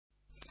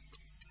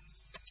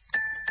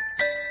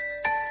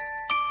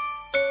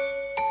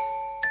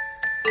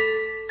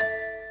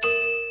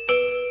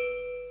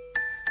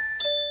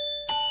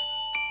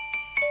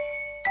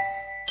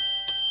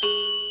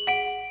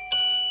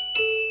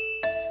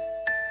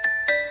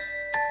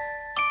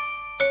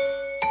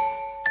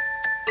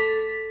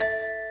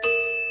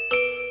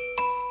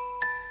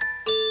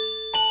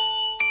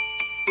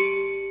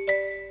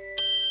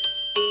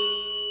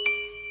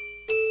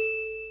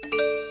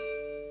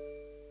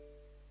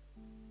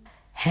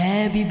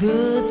Happy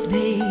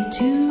birthday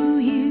to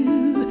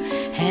you.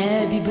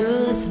 Happy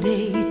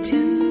birthday to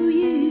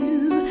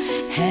you.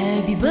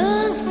 Happy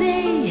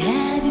birthday,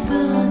 happy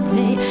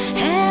birthday,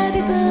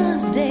 happy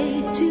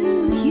birthday to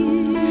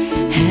you.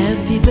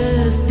 Happy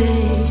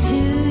birthday to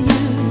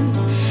you.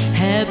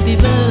 Happy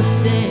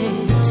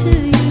birthday to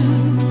you.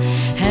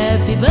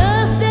 Happy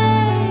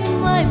birthday,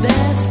 my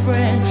best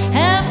friend.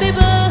 Happy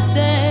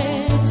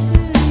birthday to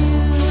you.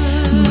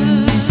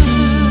 Mừng ngày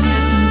sinh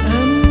nhật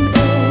ấm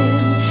êm,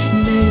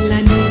 này là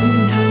nến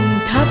hồng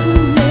thắp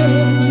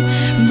lên,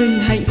 mừng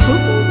hạnh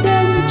phúc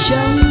đến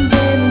trong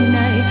đêm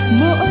này,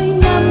 mỗi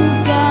năm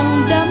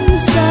càng đắm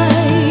say.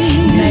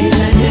 Này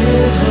là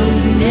nở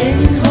hồng nến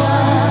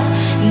hoa,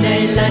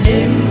 này là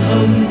đêm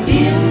hồng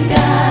tiếng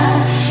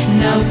ca,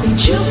 nào cùng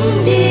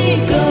chúc đi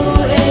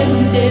câu êm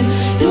đềm,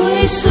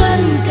 tuổi xuân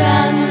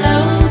càng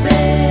lâu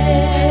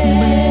bền.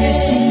 Mừng ngày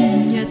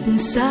sinh nhật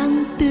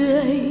sáng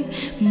tươi,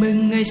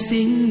 mừng ngày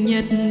sinh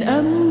nhật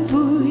ấm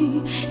vui,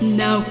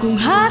 nào cùng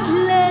hát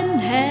lên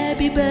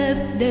happy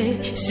birthday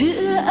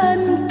giữa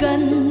ân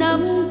cần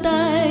nắm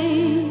tay.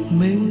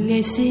 Mừng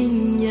ngày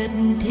sinh nhật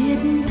thiết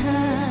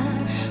tha,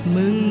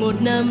 mừng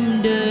một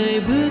năm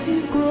đời bước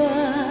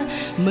qua,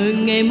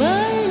 mừng ngày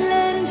mới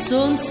lên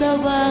xôn xao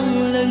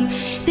vang lừng,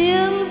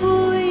 tiếng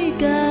vui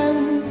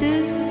càng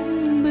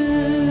tưng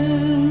bừng.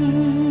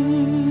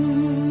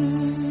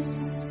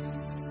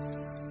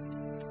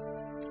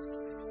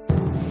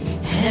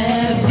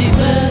 Happy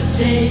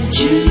birthday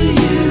to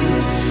you.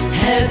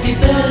 Happy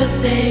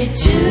birthday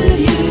to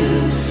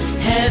you.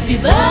 Happy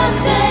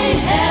birthday,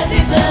 happy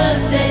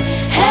birthday,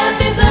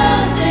 happy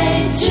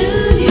birthday to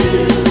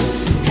you.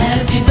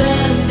 Happy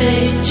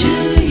birthday to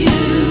you.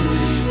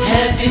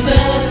 Happy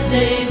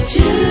birthday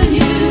to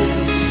you.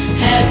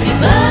 Happy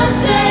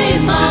birthday,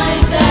 my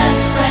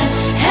best friend.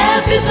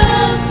 Happy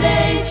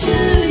birthday to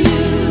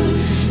you.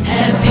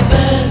 Happy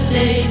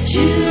birthday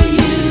to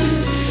you.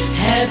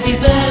 Happy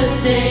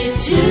birthday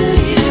to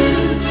you.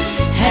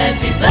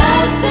 Happy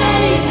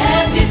birthday,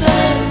 happy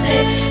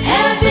birthday,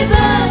 happy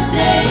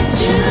birthday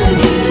to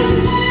you.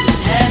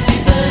 Happy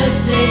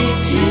birthday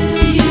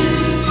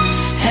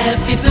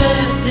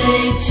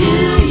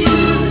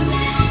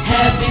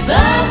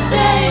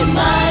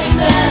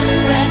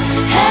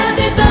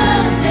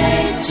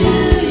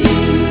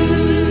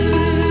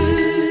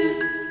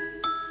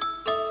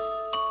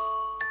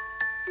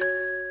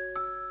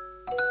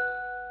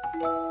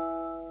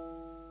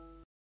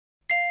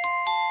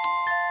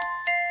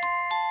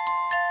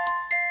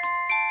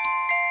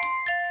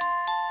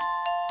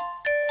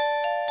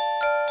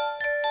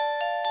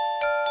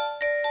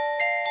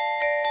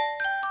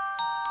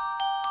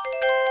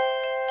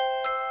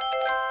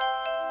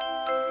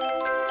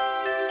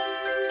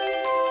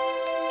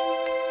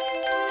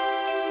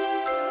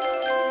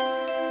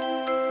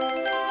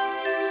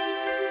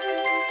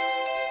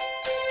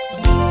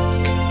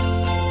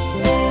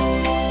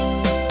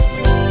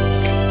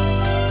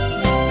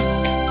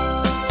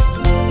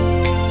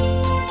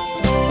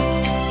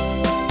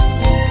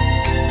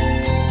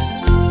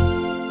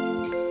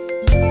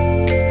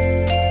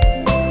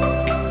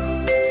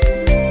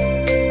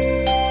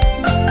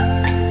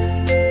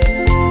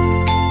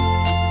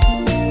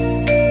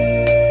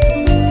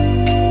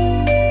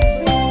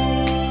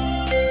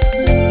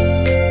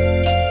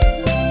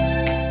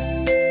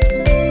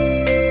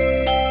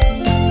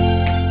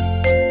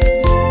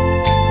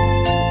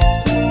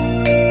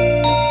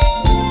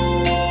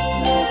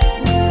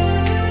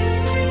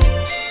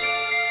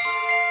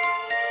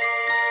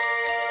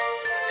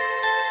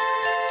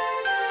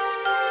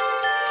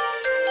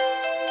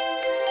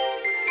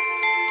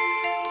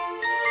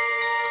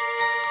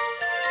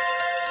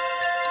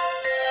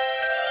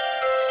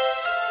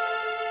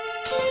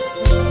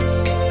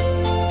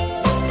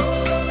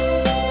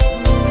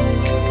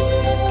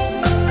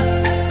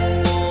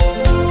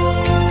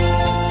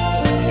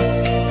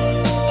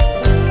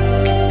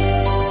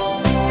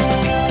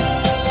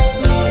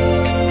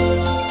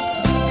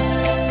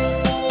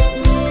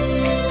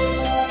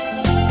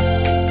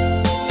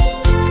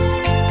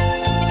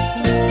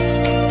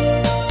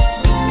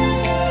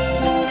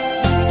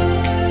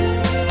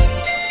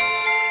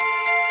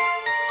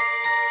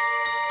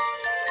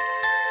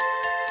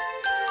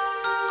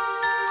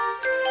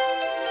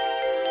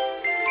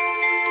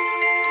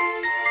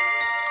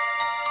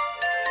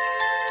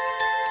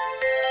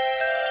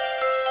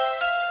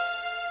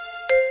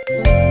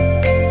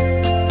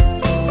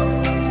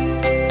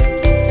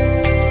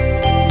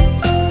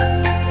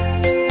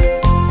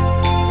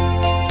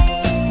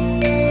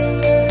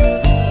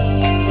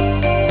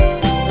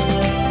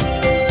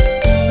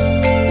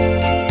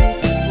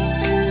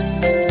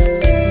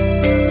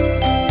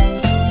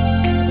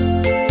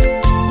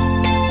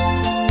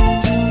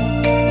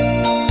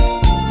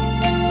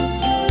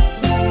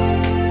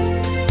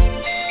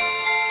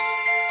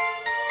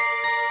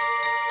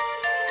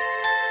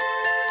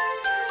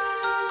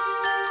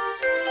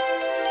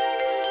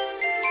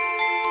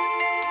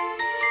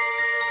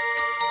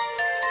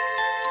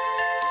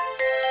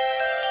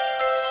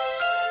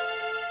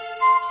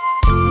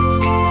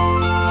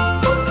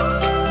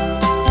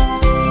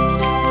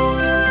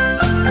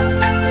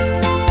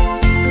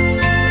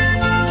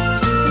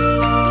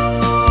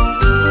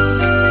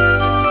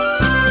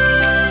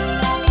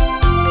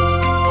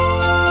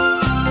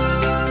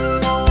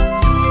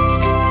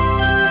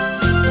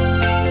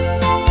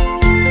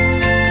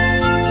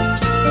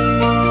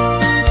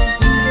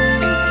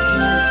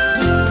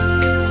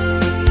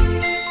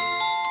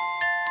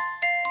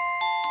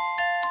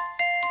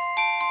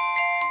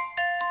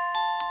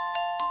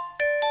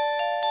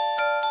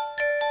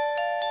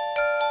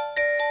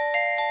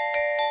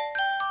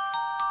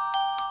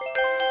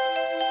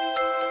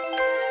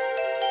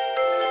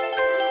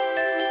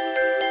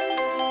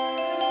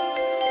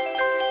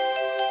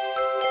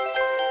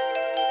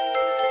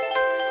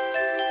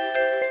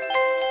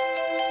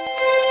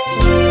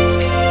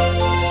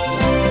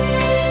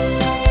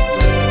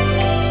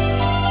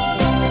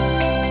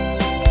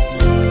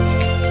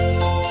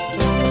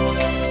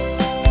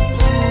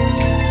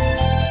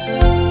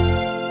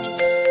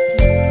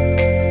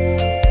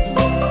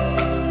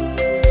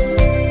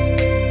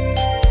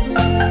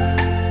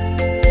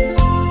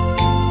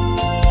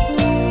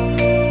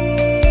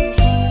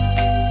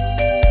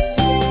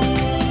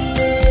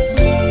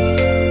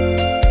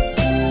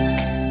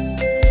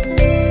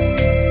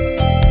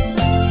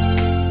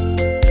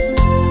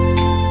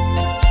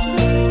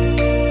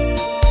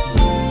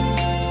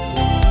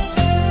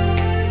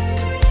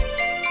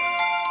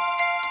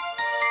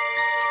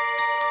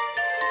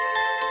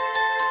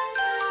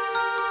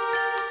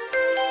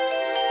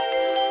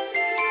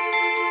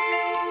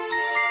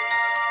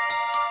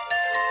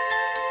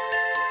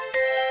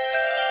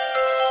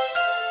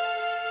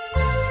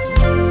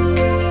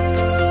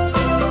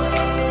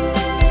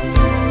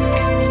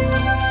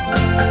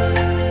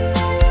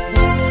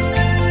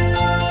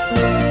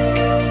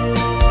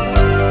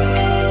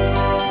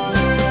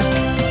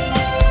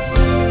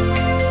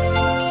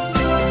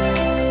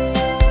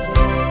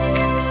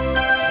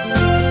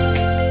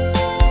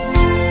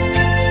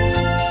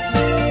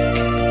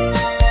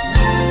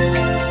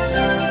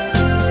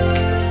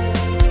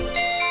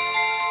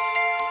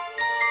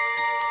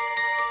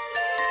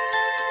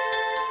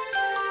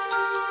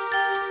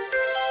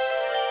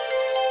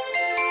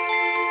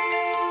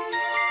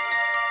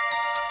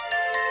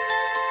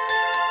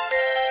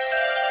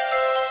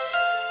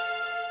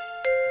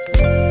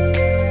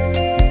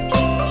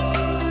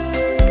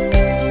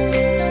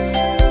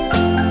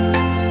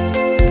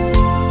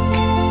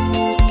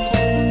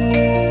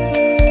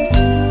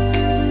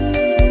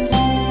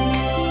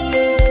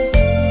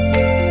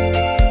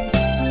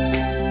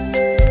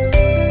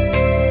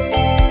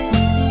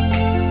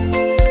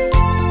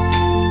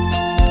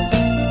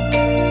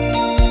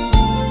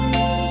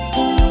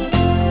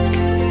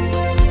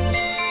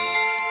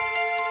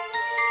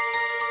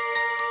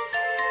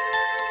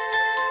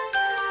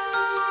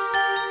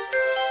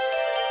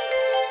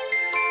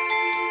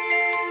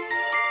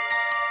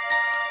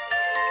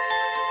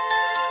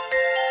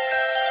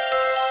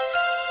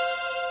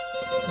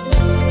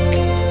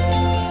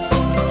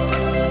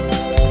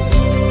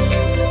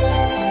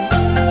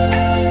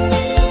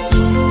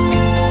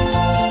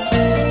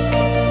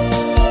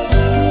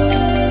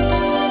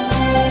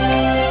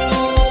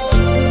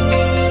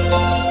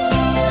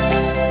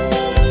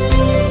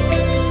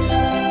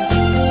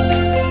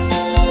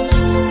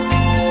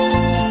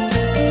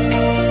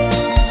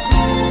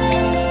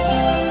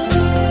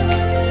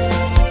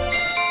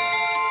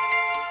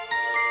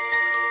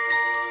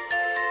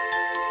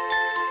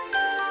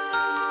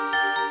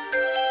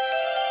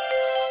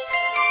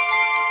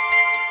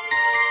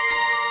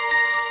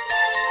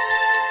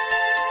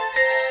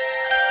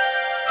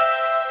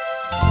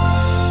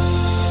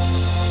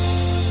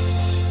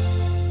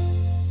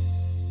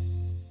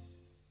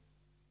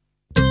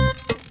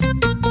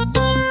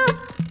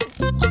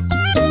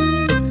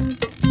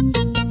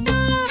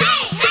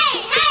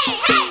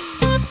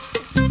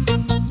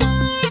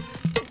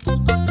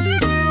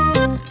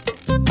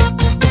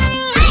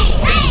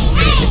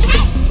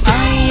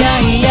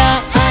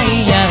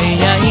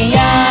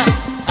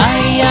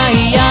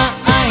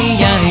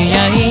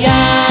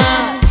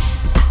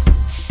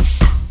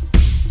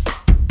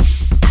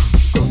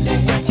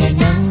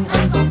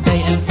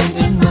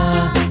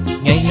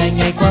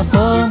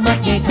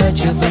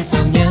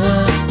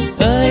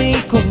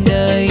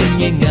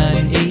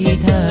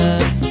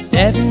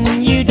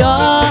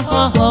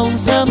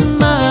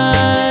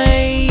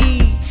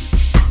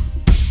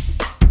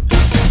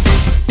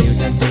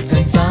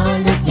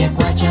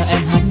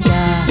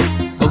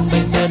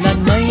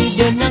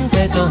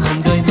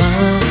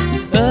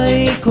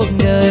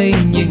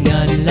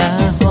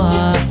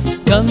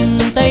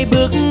tay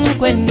bước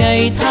quên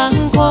ngày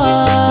tháng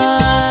qua.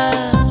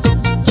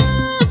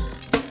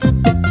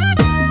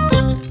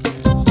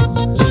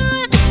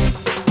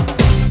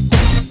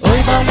 Ôi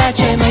bao la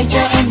trời mây cho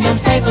em nằm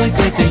say vui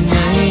cười từng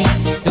ngày,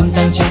 tung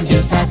tăng trên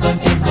đường xa con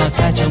tim hòa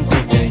ca trong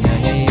cuộc đời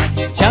này.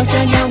 Trao cho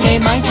nhau ngày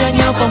mai cho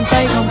nhau vòng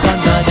tay không còn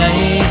vào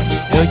đây,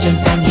 đôi chân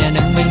sang nhà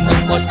nâng mình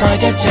mong một cõi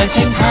đất trời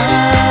thanh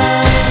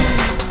thang.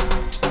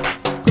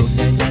 Cuộc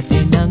đời là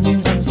tia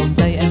nắng ấm vòng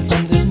tay em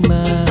xanh ước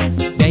mơ,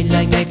 ngày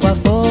lại ngày qua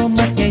phố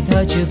mắt ngây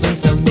thơ chưa vương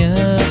sầu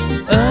nhớ.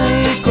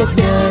 Ơi cuộc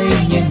đời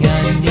như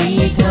ngàn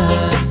ý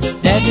thơ,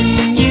 đẹp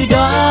như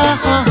đóa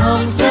hoa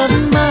hồng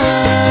sớm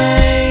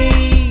mai.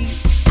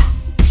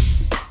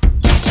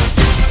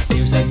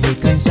 Dịu dàng như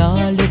cơn gió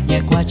lướt nhẹ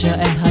qua cho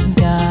em hát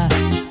ca,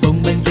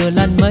 bồng bềnh tựa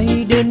làn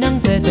mây đưa nắng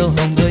về tô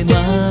hồng đôi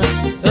má.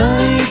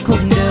 Ơi cuộc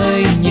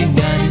đời như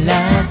ngàn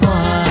lá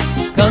hoa,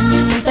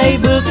 cầm tay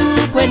bước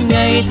quên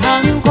ngày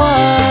tháng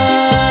qua.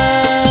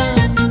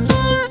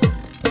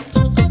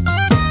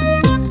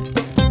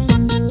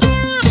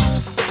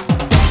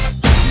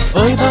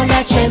 Ôi bao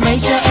la trời mây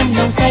cho em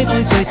nồng say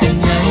vui cười từng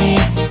ngày,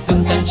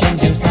 tung tăng trên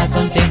đường xa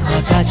con tim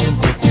hòa ca trong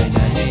cuộc đời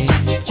này.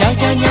 Trao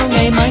cho nhau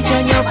ngày mai cho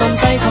nhau vòng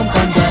tay không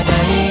còn vào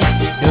đây,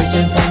 đôi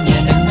chân sang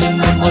nhà nâng mình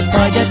mong một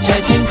cõi đất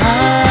trời thanh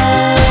thang.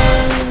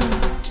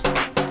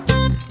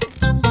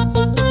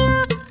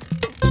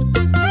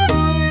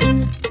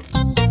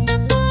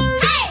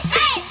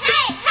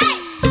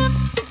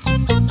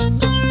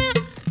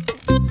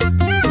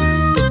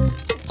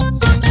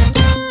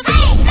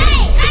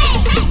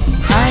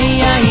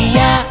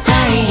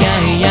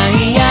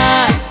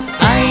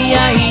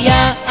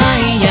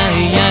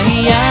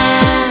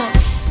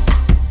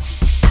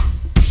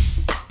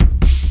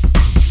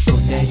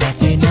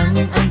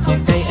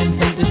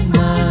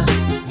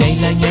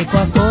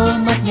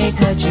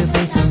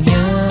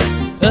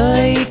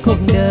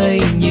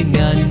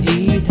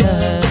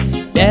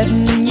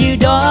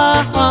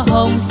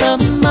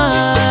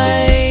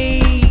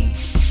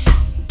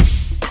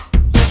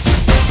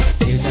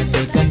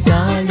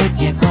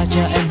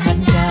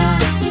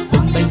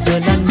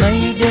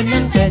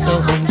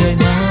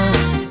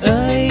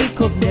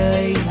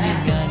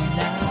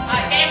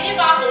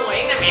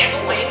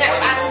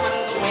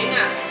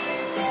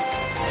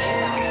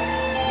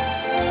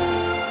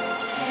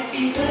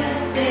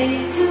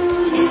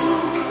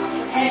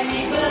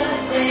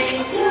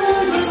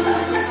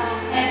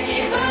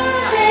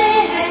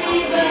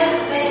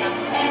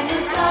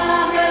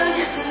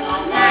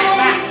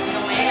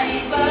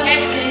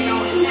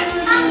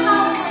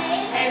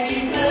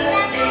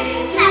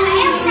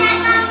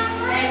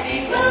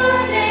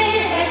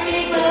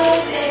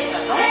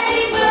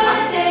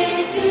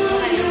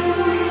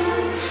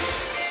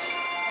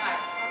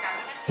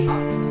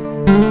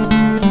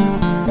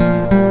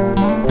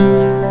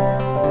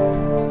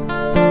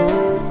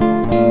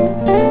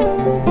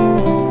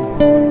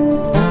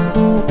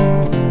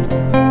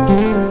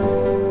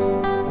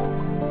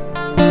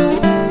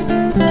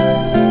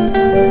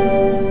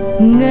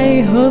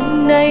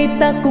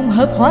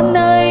 Hoa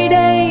nơi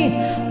đây,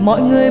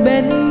 mọi người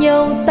bên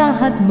nhau ta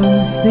hát mừng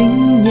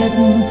sinh nhật.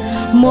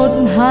 1,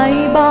 2,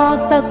 3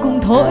 ta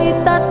cùng thổi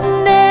tắt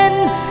nến.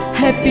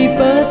 Happy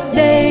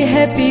birthday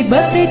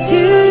to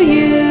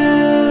you.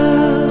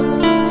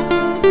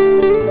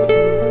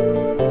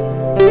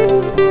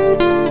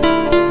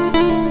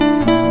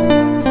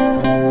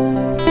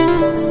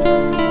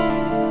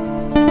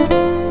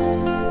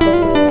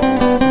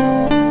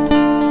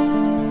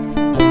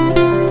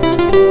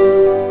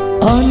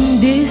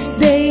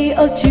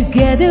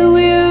 Together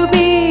we'll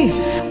be,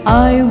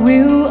 I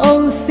will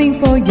all sing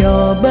for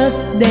your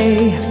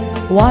birthday.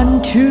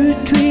 1, 2,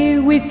 3,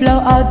 we blow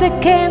out the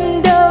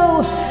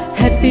candle.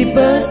 Happy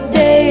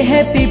birthday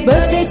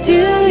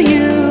to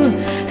you.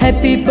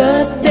 Happy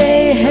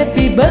birthday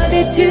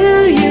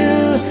to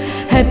you.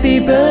 Happy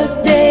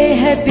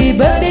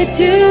birthday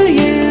to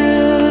you.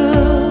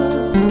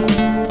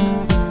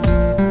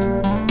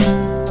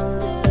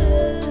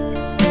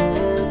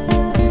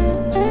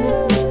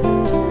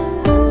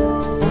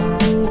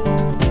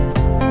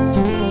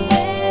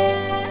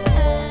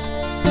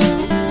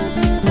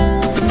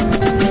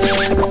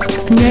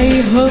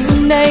 Ngày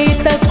hôm nay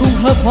ta cùng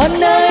hợp hoa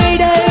nơi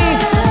đây,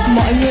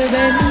 mọi người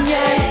bên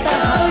nhau ta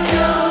hào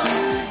nhau.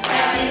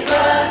 Happy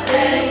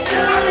birthday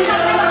to you.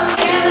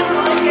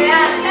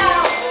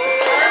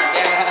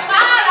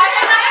 Rồi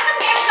cho con cắt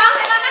kem con,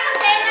 thì con cắt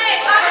kem đi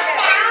con.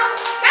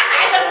 Cắt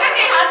lại đừng cắt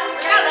cái hình,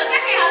 đừng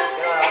cắt cái hình.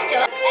 Cắt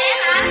chưa? Em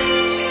hả?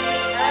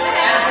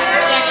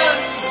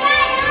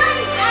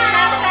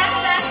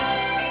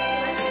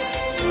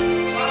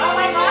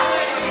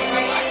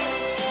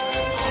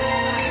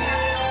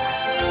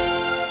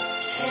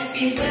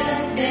 Happy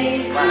birthday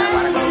to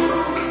you.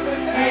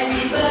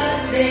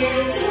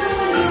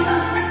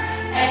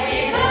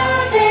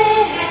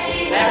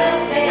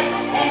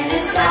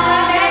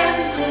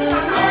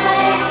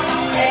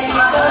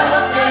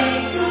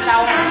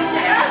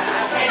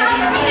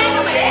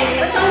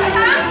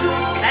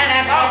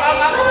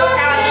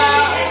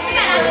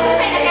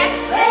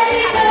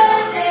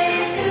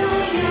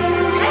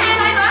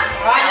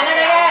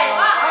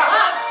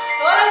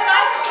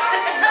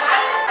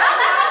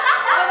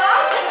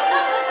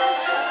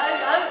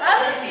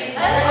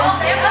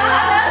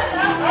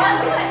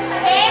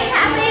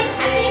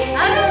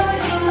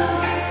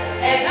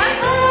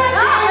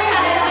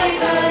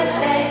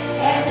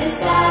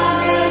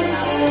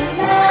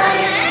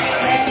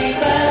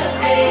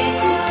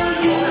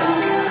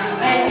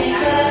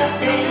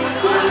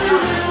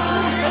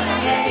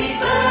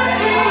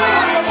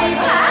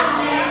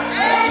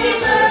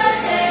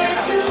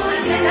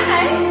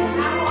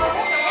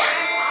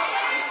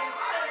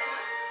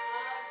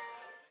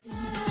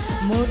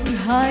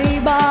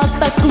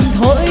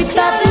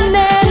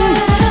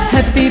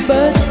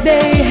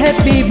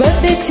 happy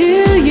birthday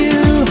to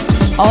you.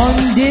 On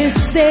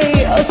this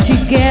day, all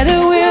together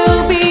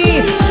we'll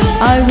be.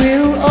 I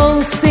will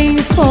all sing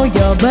for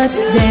your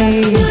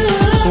birthday.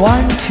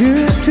 1,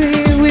 2,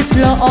 3, we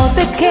blow all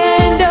the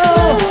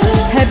candle.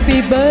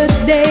 Happy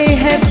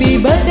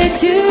birthday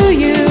to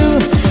you.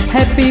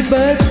 Happy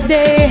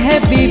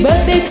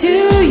birthday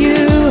to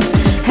you.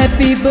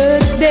 Happy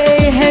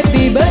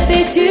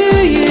birthday to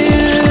you.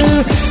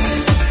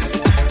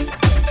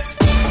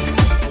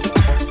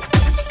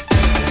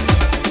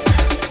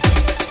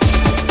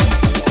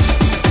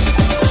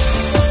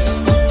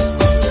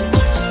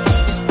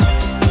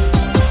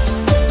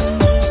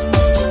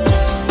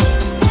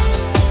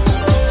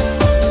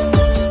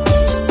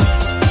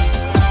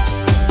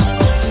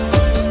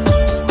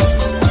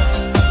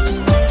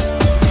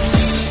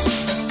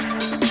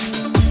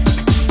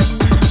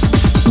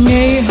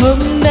 Ngày hôm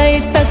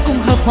nay ta cùng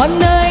hợp hoan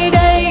nơi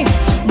đây,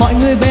 mọi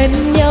người bên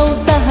nhau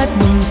ta hát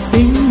mừng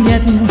sinh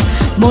nhật.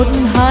 1,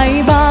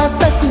 2, 3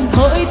 ta cùng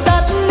thổi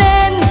tắt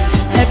nến.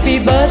 Happy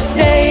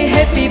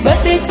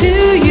birthday to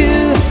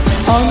you.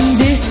 On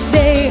this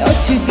day all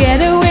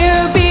together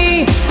we'll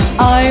be.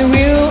 I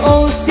will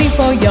all sing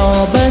for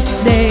your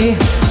birthday.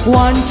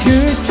 1, 2,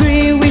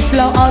 3 we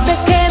blow out the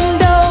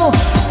candle.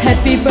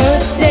 Happy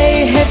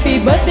birthday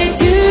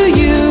to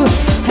you.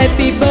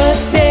 Happy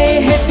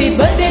birthday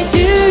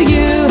to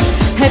you.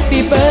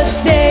 Happy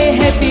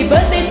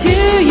birthday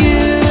to you.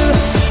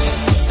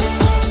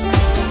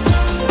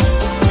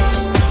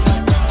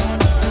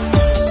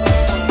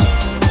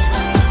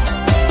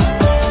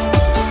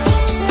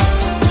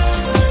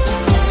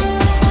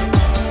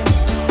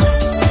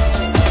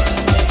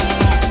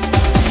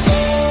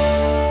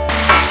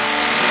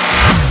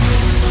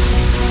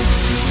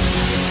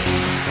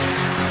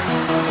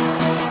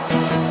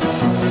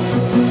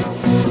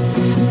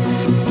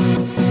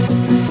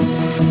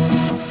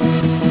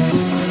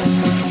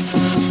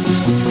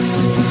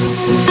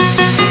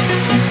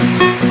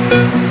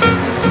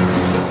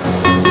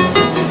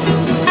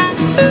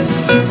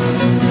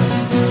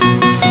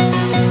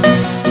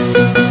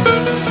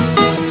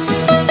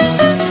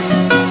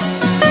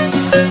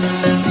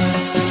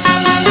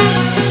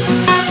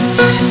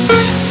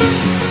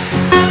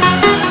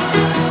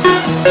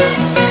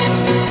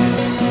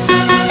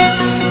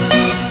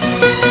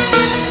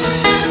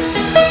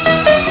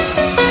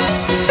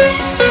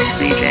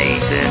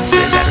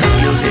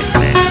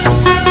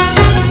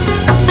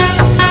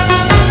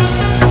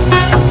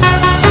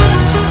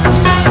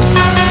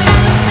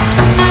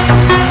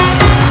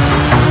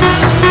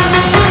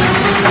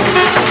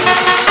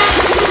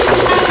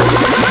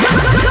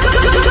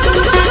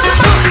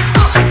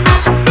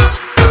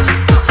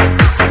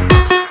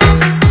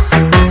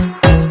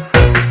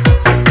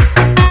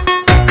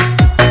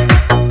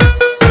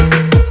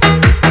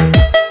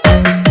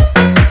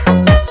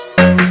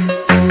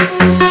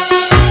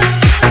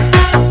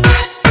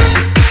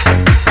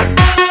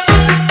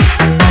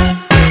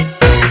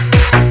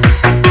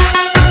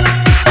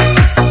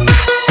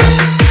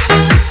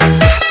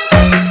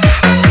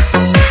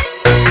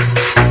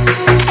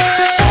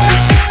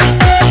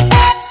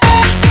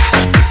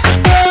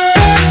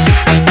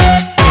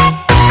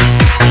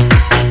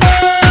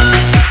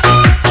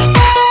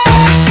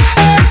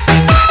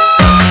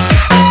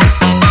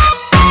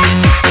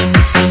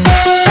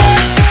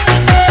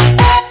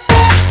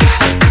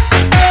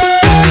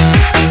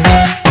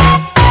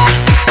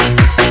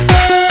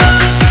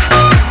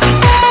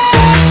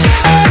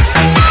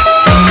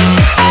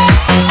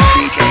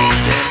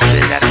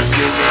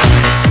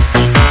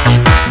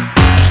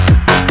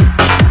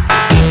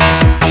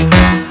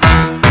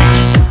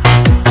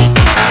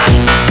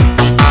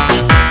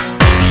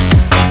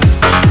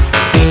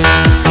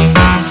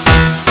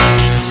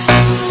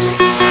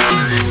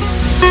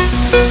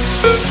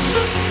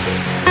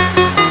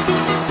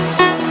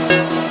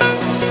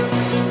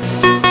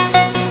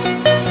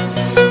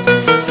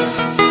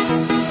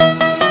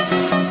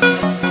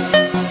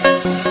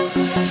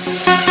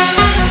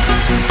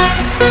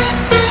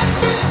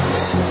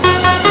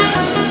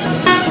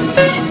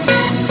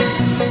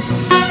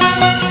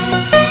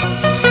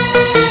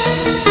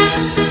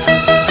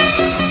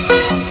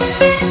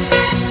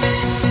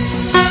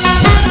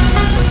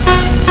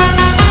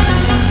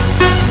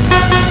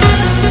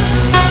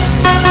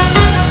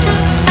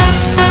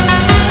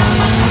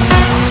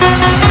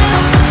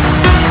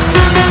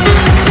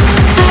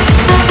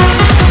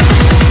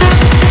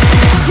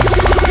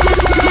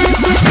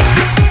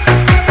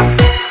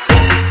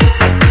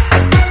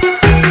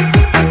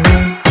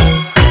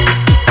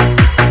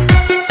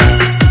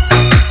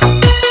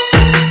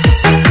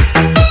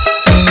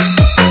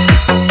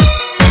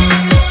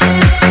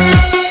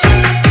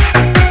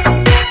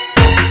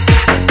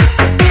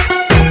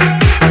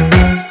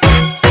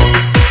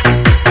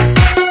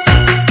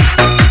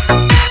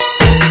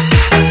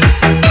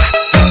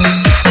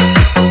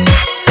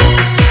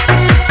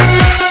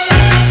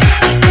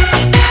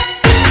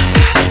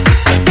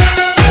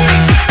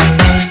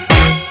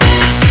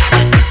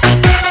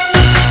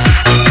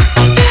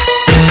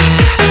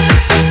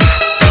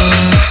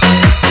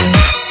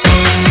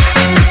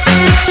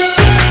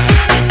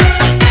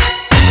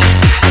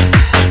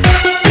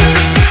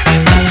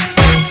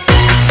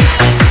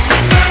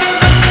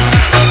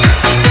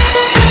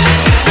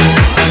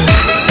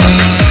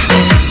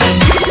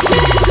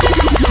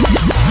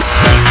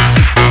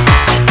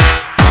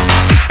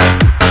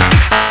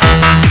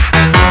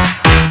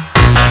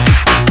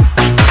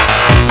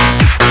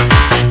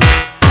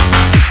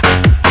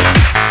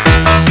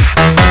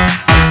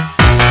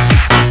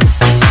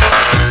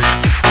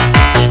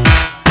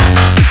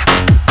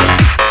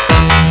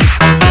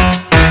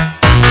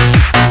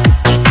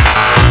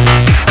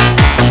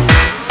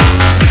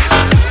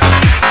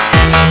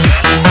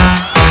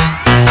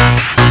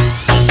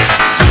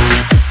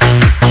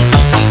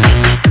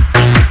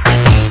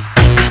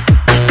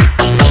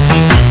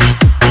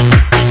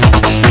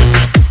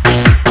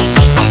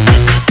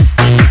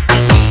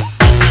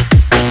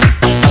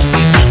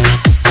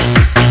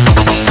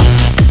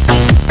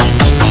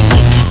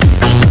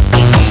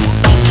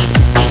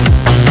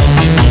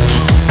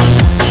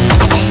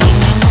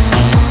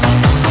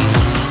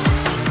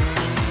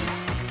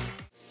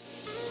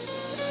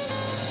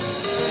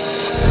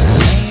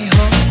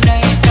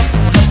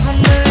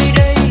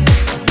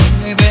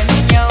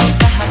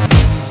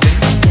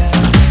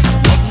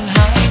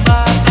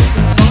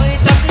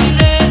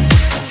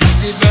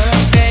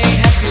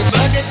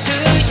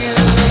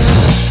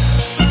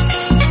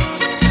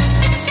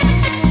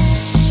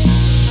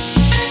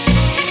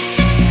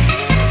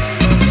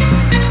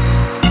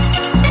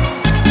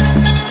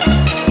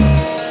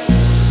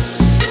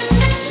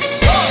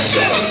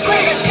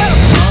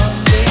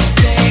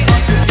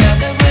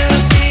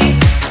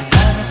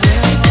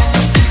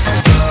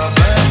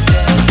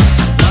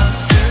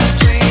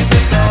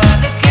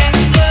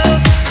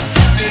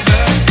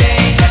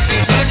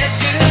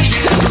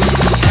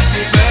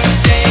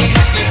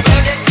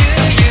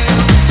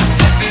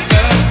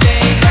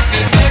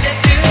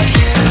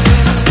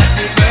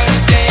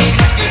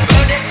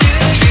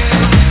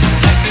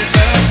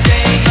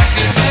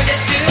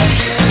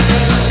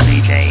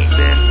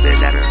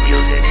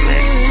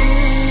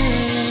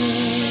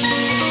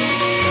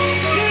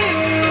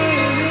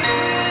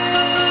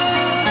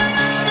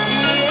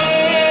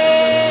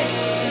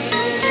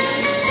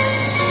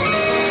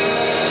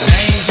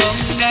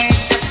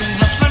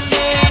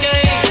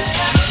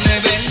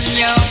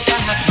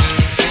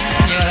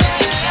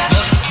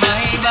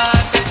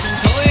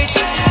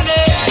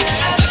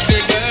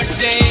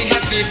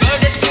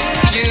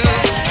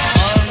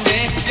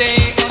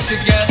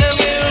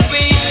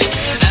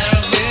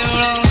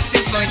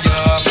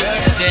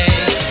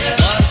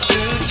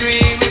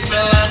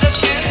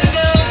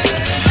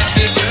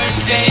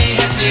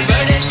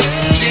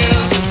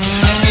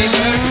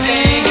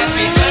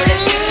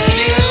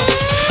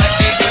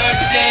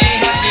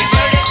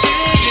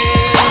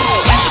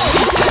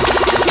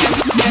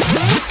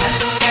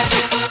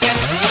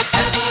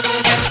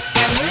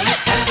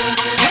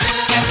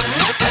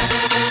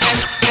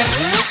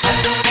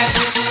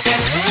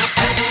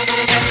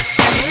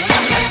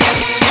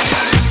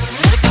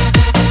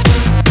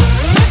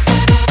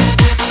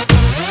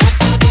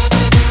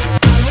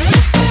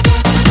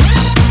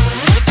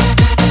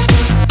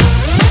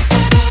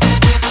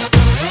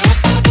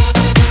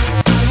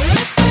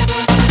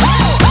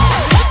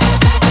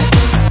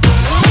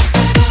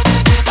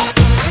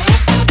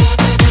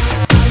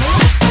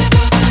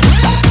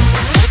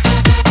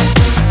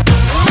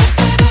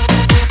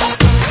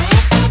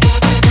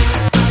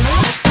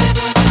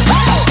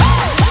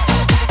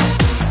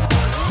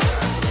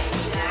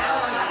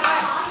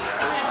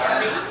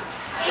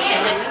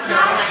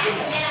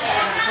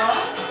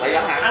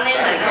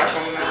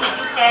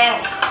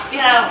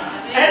 không?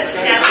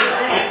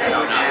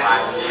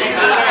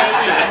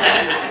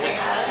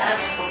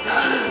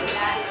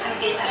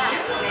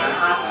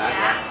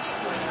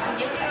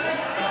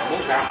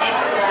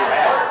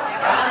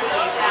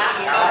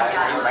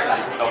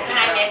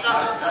 Hai mẹ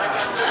con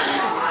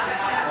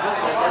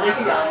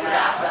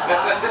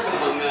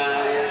mừng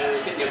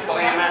sinh nhật con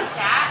em á.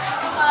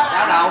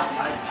 cháu đâu?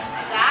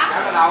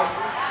 cháu Cháu đâu?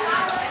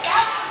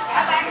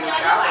 cháu đang chơi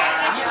với bạn.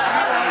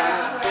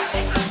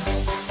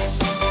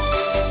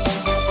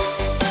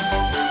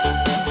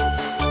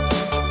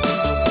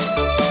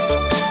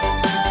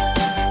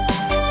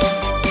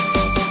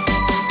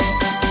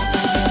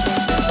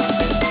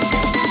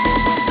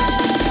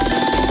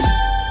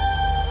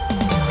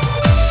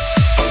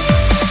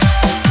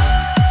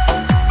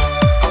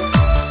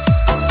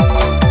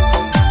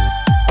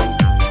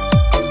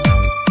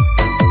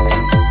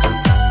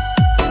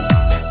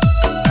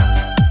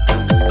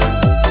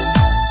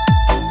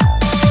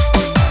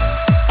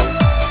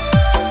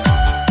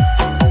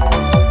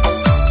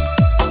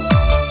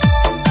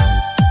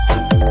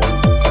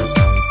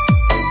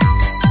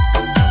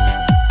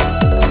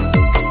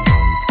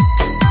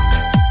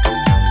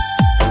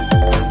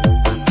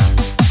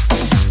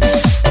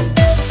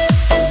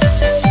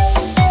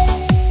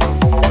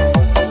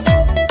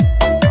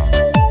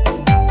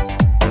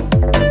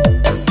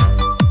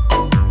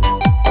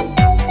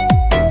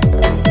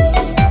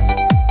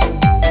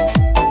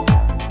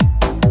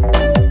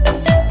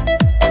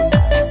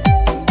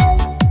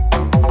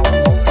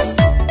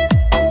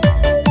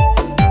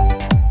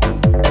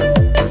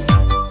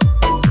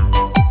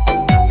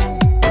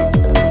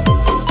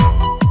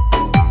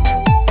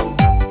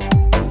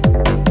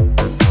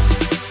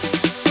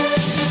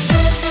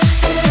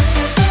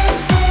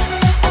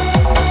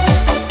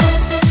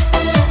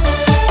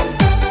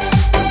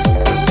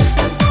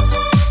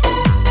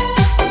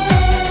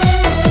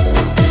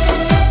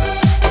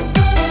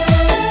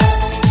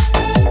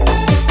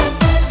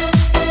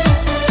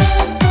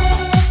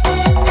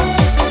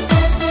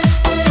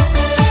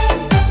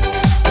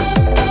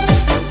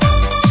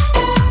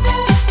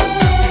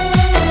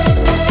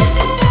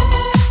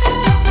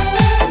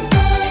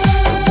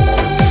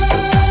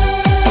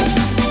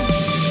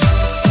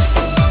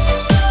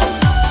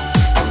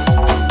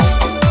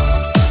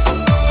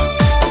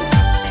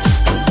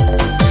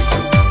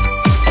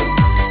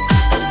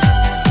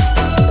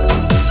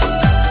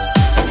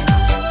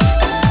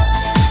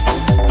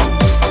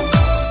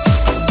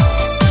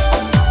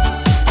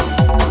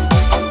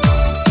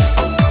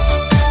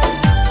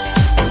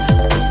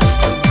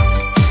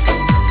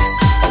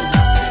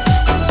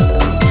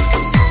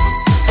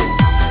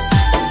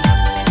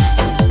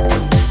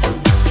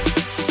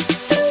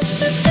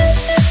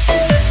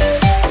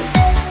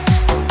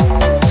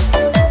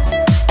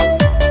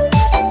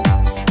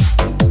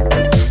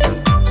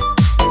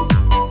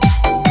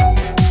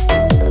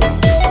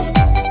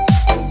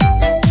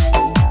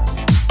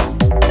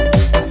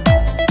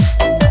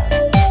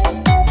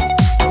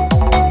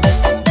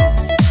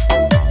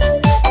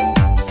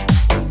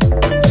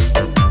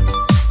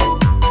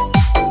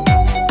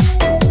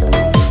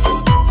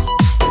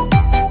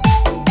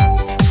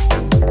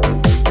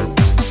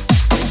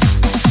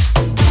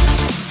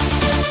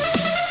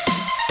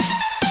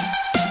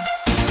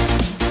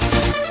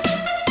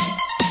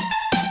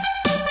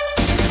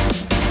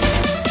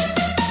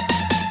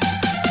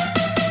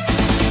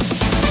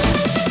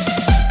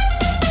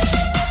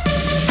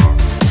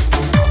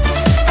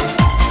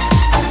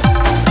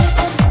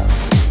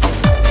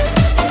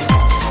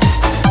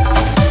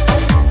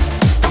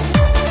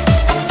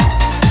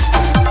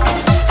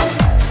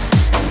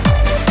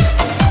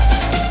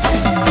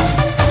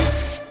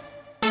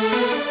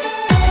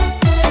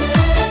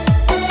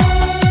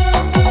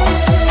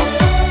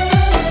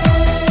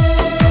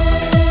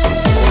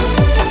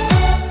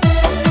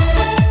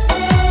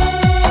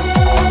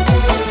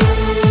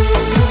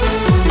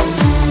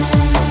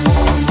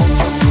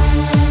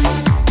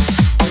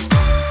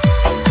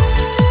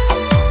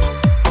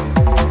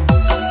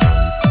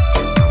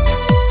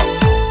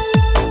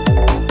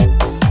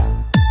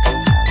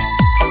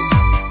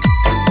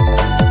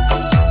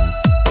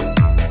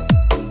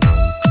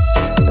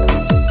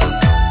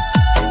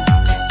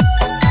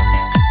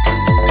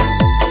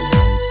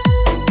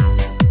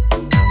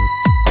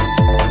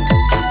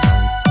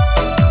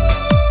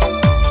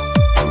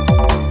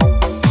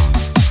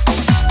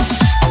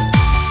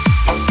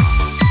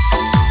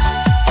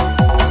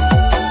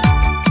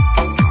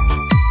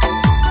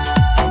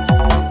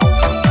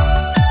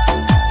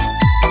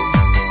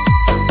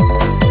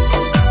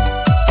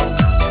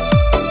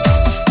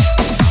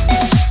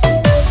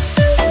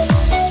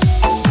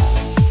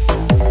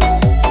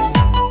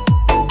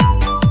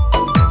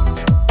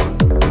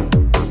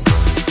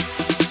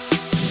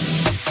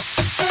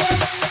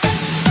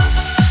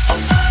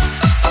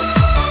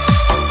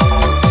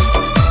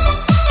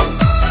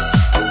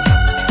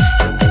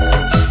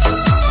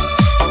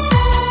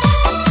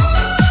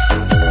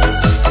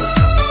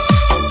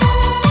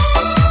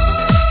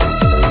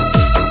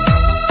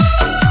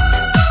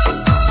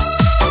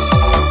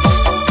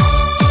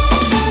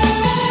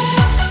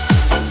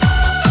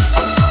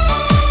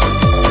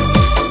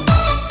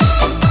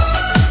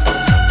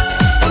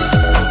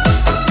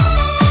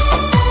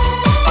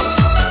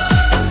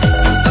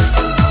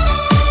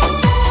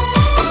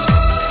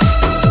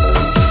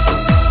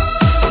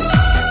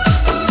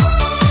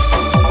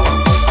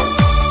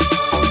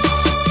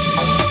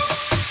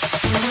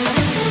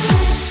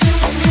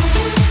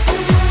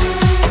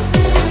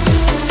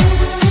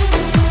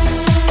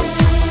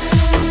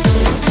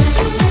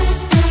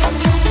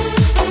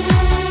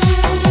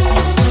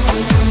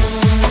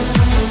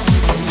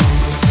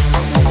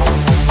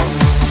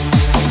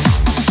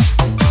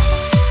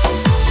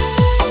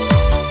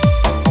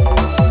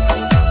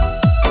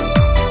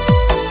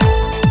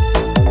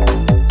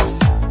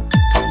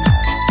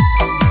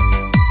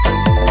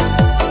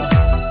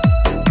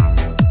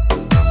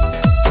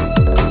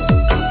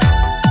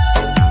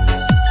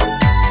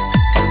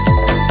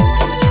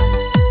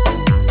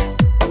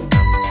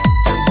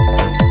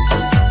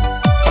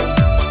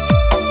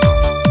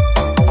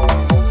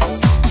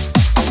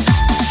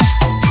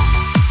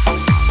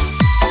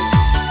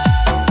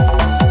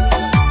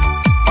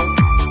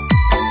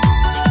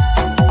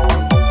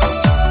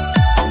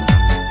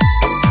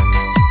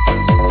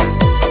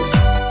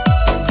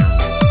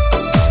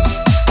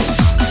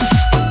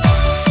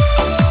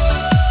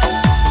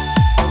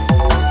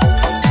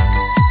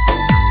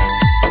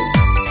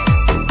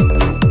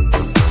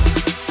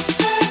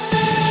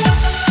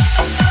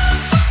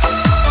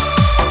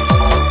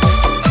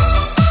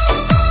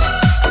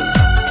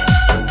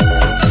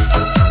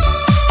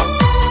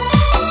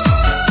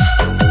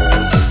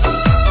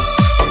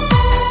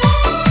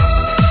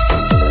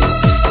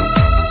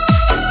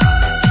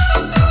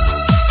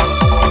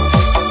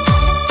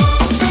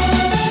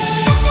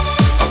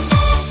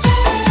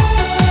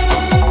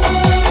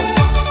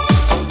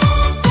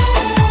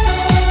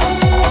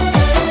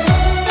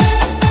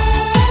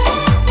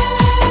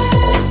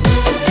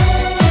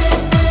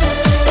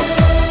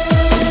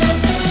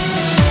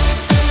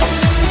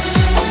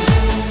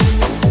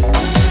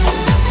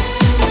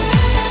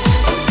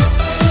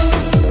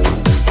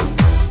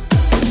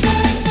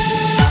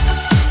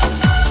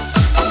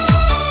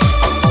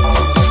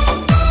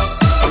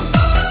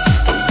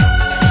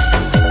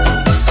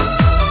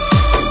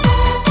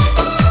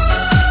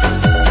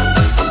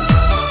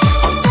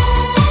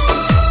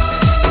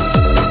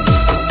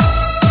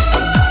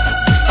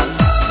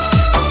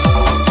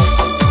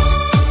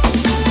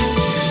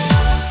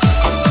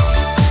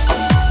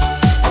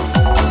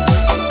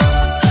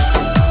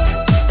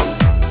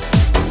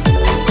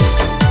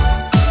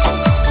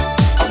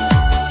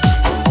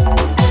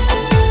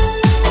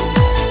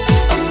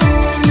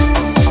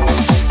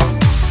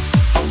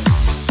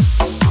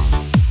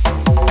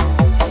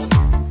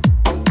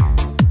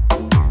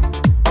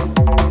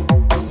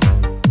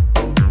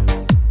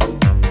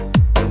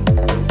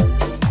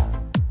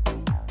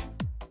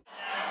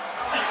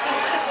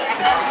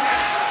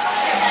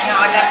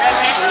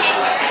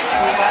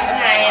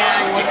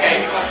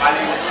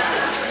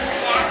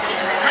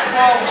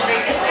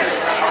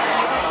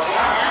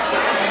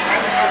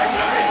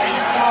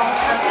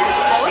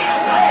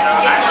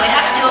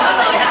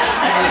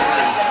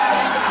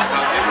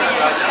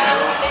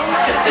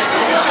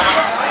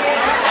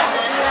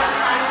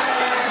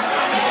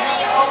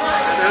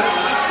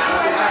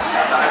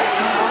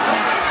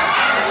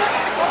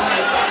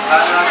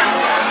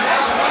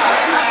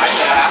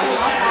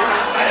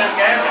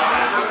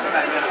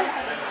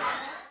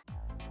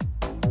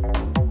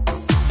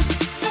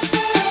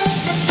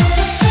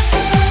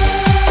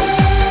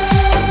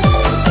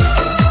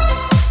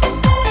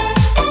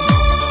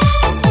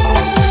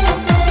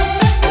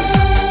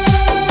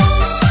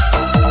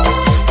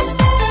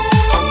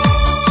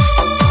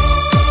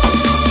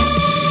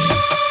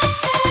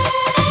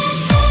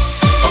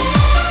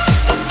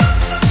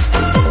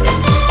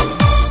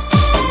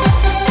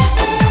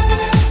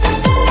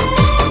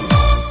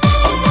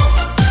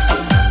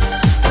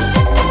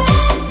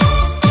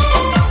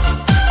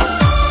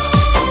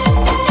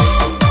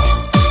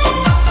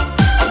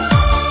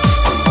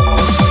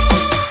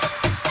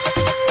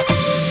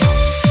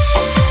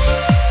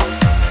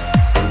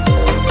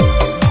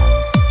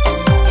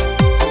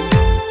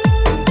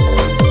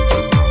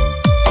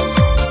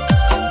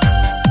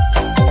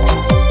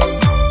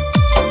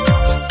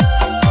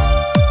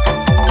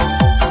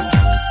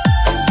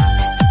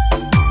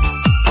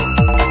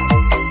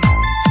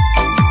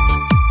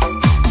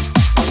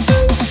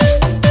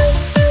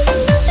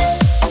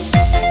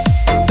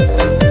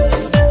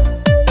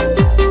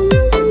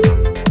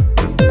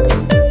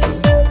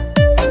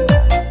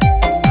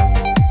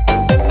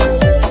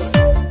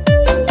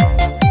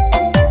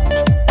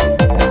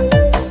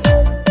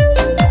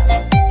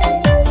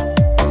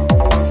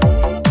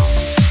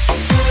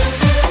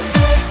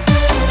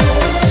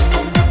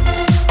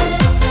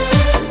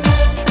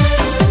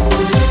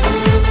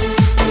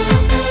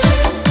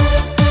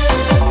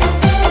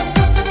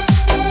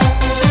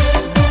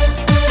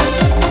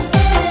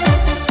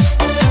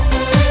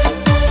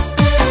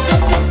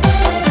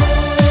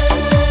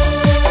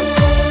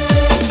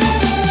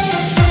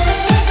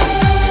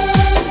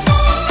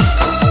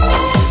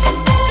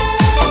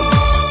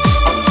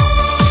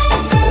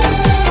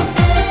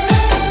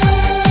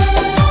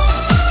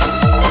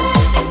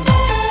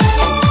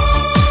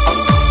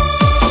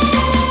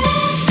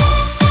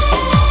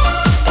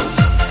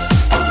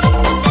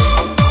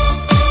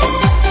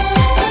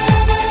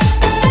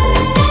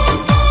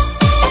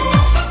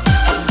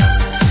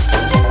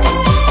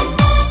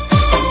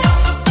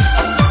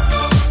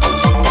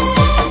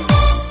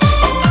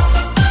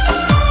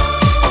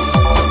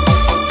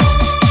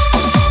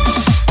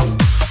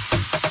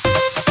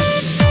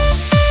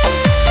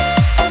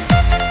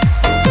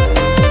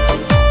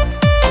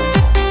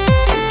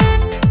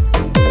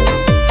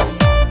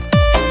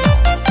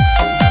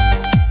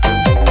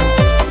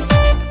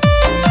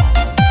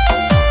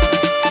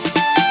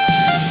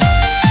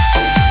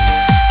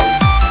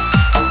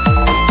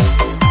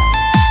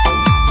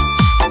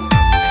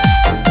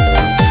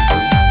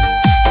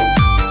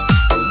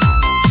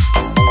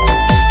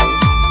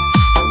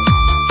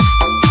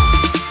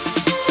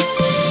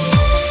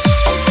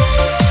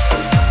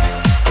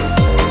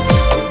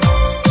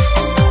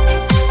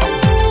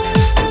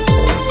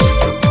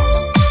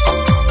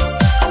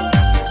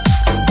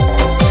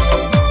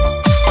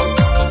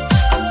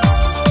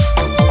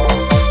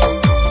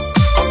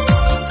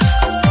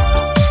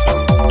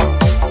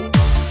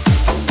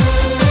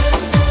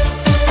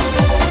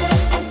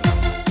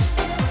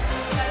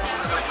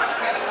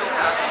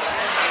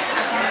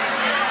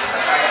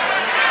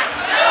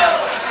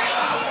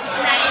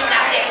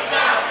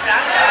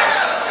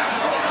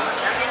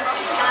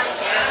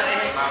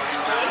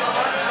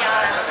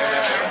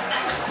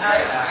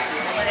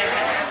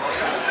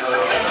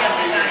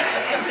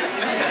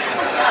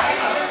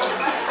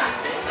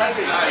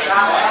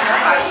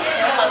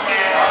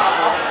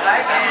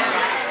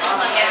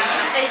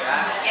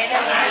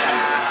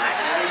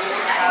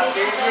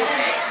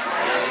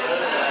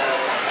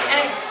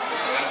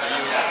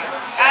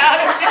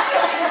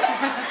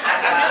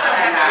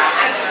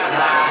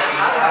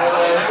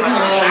 Chúng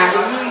tôi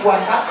cũng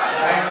quan khách